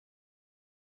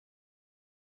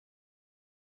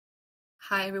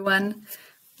Hi everyone,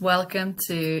 welcome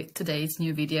to today's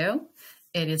new video.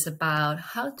 It is about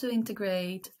how to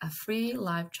integrate a free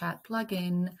live chat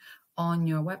plugin on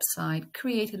your website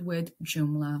created with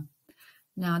Joomla.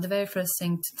 Now, the very first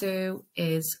thing to do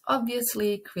is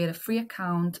obviously create a free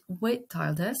account with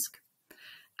Tiledesk.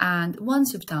 And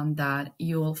once you've done that,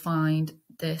 you will find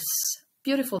this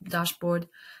beautiful dashboard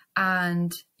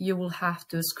and you will have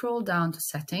to scroll down to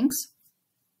settings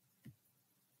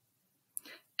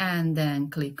and then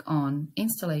click on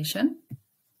installation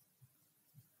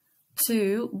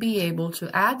to be able to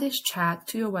add this chat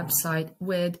to your website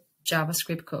with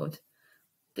JavaScript code.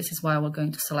 This is why we're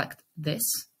going to select this.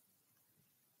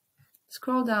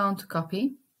 Scroll down to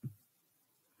copy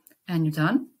and you're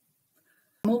done.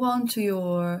 Move on to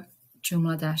your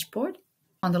Joomla dashboard.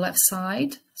 On the left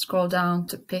side, scroll down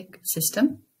to pick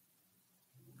system.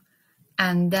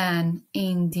 And then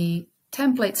in the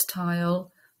templates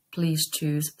tile, please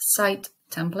choose Site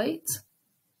Templates.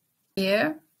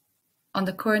 Here, on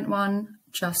the current one,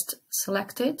 just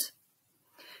select it.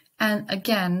 And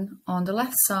again, on the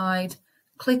left side,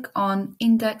 click on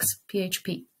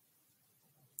index.php.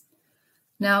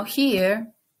 Now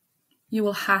here, you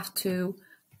will have to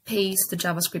paste the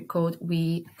JavaScript code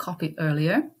we copied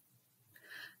earlier.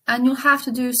 And you'll have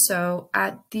to do so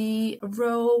at the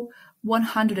row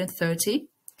 130,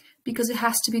 because it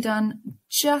has to be done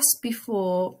just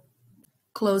before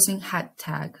closing head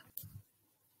tag.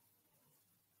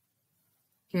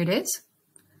 Here it is.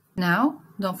 Now,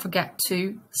 don't forget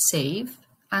to save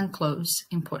and close,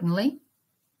 importantly.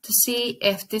 To see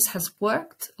if this has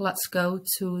worked, let's go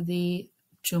to the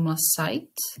Joomla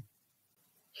site.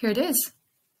 Here it is.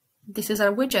 This is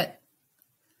our widget.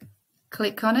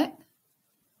 Click on it.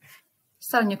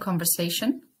 Start a new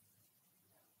conversation.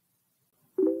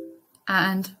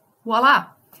 And voila!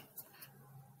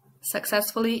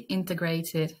 Successfully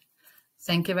integrated.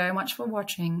 Thank you very much for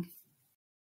watching.